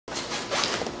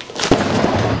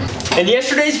In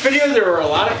yesterday's video, there were a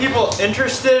lot of people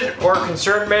interested or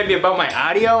concerned maybe about my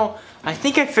audio. I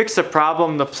think I fixed the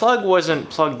problem. The plug wasn't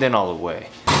plugged in all the way.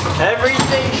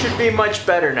 Everything should be much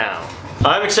better now.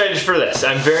 I'm excited for this.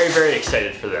 I'm very, very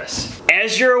excited for this.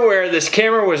 As you're aware, this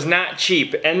camera was not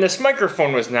cheap and this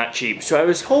microphone was not cheap, so I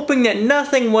was hoping that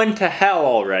nothing went to hell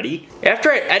already.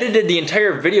 After I edited the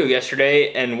entire video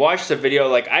yesterday and watched the video,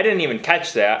 like I didn't even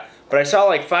catch that, but I saw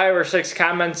like 5 or 6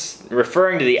 comments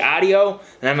referring to the audio,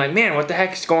 and I'm like, man, what the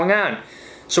heck is going on?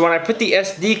 So when I put the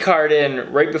SD card in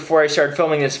right before I started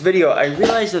filming this video, I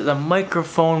realized that the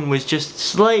microphone was just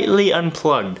slightly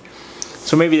unplugged.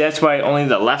 So maybe that's why only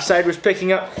the left side was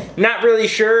picking up. Not really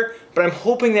sure, but I'm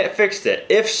hoping that fixed it.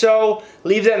 If so,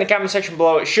 leave that in the comment section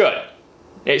below. It should.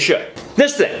 It should.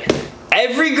 This thing.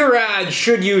 Every garage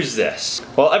should use this.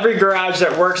 Well, every garage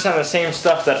that works on the same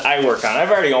stuff that I work on.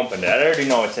 I've already opened it. I already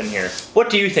know what's in here. What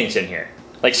do you think's in here?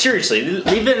 Like seriously,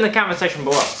 leave it in the comment section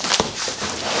below.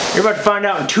 You're about to find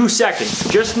out in 2 seconds.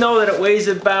 Just know that it weighs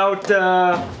about,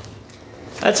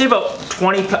 I'd say about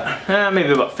 20,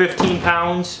 maybe about 15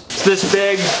 pounds. It's this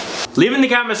big. Leave it in the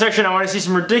comment section. I want to see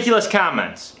some ridiculous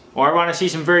comments. Or I want to see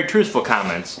some very truthful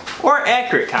comments. Or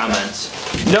accurate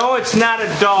comments. No, it's not a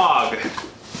dog.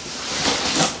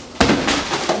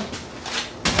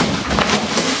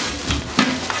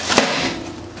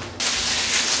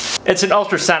 It's an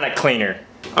ultrasonic cleaner.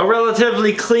 A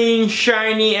relatively clean,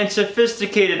 shiny, and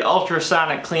sophisticated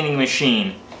ultrasonic cleaning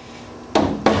machine.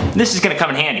 This is gonna come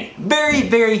in handy. Very,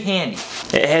 very handy.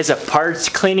 It has a parts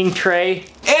cleaning tray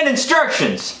and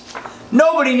instructions.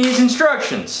 Nobody needs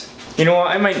instructions. You know what,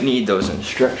 I might need those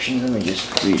instructions. Let me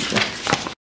just read them.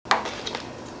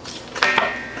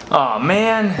 Oh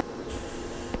man.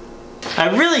 I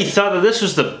really thought that this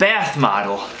was the bath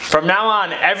model. From now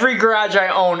on, every garage I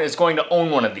own is going to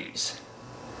own one of these.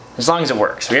 As long as it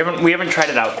works. We haven't tried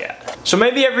it out yet. So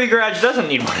maybe every garage doesn't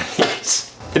need one of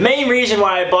these. The main reason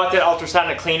why I bought that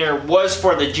ultrasonic cleaner was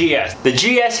for the GS. The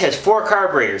GS has 4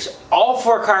 carburetors. All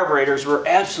 4 carburetors were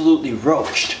absolutely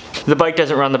roached. The bike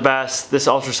doesn't run the best. This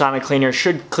ultrasonic cleaner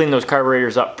should clean those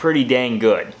carburetors up pretty dang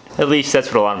good. At least that's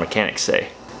what a lot of mechanics say.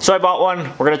 So I bought one,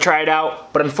 we're gonna try it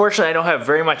out, but unfortunately I don't have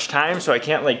very much time, so I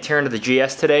can't like tear into the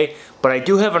GS today, but I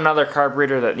do have another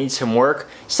carburetor that needs some work,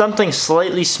 something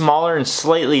slightly smaller and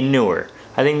slightly newer.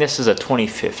 I think this is a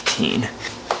 2015.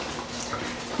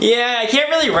 Yeah, I can't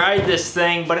really ride this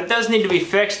thing, but it does need to be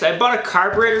fixed. I bought a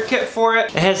carburetor kit for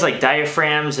it. It has like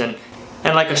diaphragms and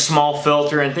like a small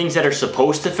filter and things that are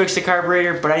supposed to fix the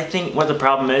carburetor, but I think what the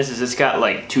problem is it's got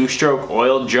like 2-stroke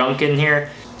oil junk in here.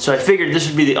 So I figured this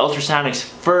would be the ultrasonic's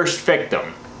first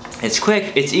victim. It's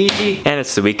quick, it's easy, and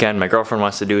it's the weekend. My girlfriend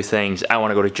wants to do things. I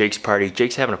want to go to Jake's party.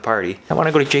 Jake's having a party. I want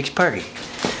to go to Jake's party.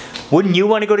 Wouldn't you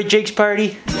want to go to Jake's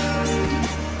party?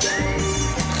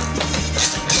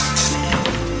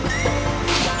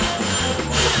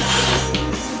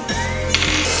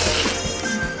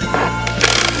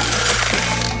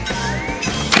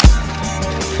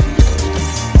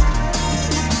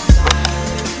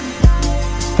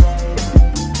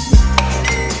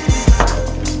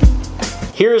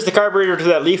 Here is the carburetor to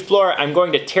that leaf blower. I'm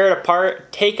going to tear it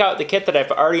apart, take out the kit that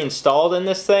I've already installed in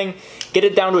this thing, get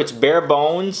it down to its bare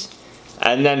bones,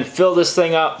 and then fill this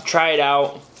thing up, try it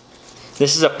out.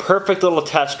 This is a perfect little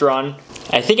test run.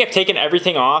 I think I've taken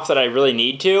everything off that I really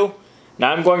need to.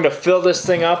 Now I'm going to fill this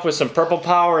thing up with some Purple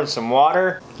Power and some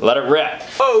water. Let it rip.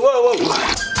 Whoa, whoa,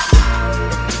 whoa.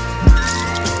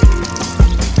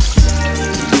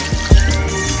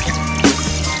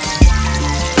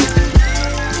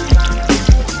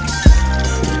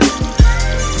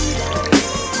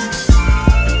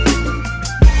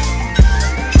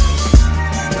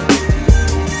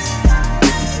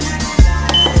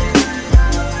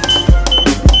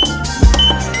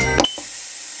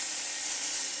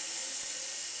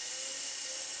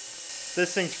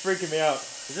 This thing's freaking me out.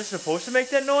 Is this supposed to make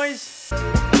that noise?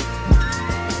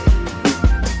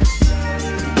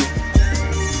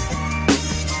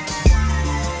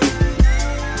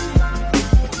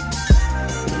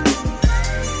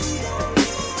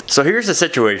 So here's the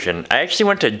situation. I actually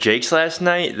went to Jake's last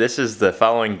night. This is the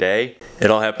following day.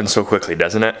 It all happened so quickly,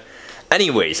 doesn't it?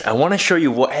 Anyways, I want to show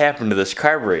you what happened to this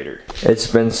carburetor. It's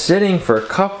been sitting for a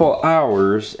couple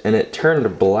hours and it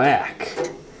turned black.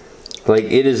 Like,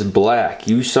 it is black.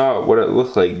 You saw what it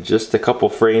looked like just a couple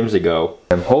frames ago.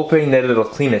 I'm hoping that it'll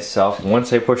clean itself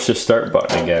once I push the start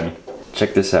button again.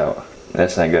 Check this out.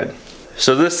 That's not good.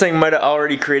 So this thing might have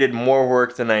already created more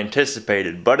work than I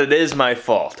anticipated, but it is my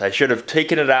fault. I should have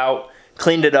taken it out,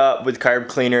 cleaned it up with carb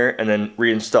cleaner, and then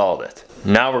reinstalled it.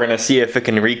 Now we're gonna see if it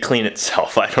can re-clean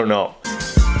itself. I don't know.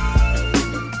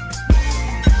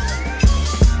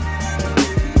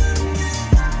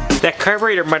 That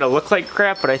carburetor might have looked like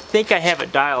crap, but I think I have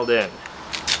it dialed in.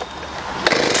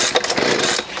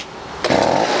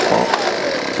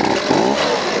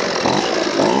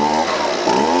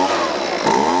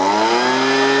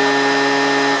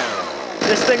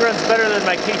 This thing runs better than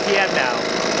my KTM now.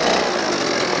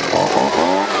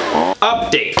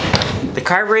 Update. The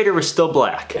carburetor was still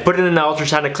black. Put it in the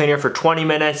ultrasonic cleaner for 20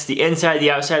 minutes. The inside, the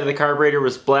outside of the carburetor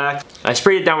was black. I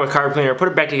sprayed it down with carb cleaner, put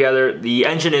it back together. The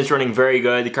engine is running very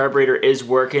good. The carburetor is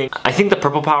working. I think the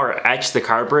purple power etched the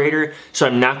carburetor, so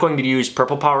I'm not going to use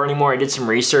purple power anymore. I did some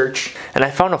research and I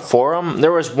found a forum.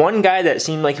 There was one guy that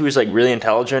seemed like he was like really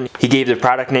intelligent. He gave the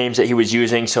product names that he was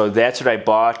using, so that's what I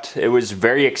bought. It was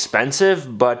very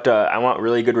expensive, but I want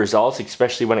really good results,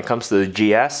 especially when it comes to the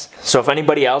GS. So if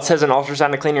anybody else has an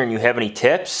ultrasonic cleaner and you have any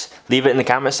tips, leave it in the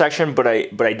comment section, but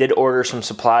I did order some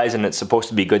supplies and it's supposed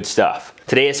to be good stuff.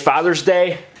 Today is Father's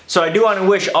Day, so I do want to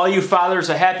wish all you fathers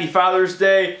a happy Father's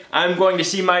Day. I'm going to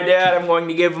see my dad. I'm going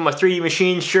to give him a 3D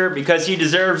Machines shirt because he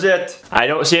deserves it. I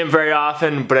don't see him very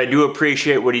often, but I do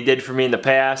appreciate what he did for me in the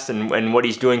past and what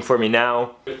he's doing for me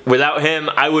now. Without him,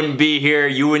 I wouldn't be here.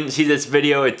 You wouldn't see this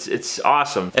video. It's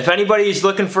awesome. If anybody's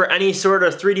looking for any sort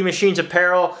of 3D Machines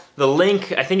apparel, the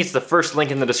link, I think it's the first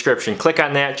link in the description. Click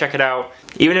on that, check it out.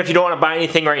 Even if you don't want to buy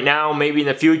anything right now, maybe in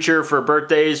the future for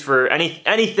birthdays, for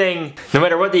anything, no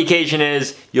matter what the occasion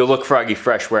is, you'll look froggy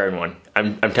fresh wearing one.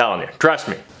 I'm telling you, trust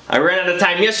me. I ran out of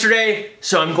time yesterday,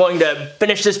 so I'm going to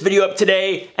finish this video up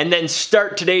today and then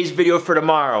start today's video for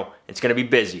tomorrow. It's gonna be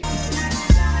busy.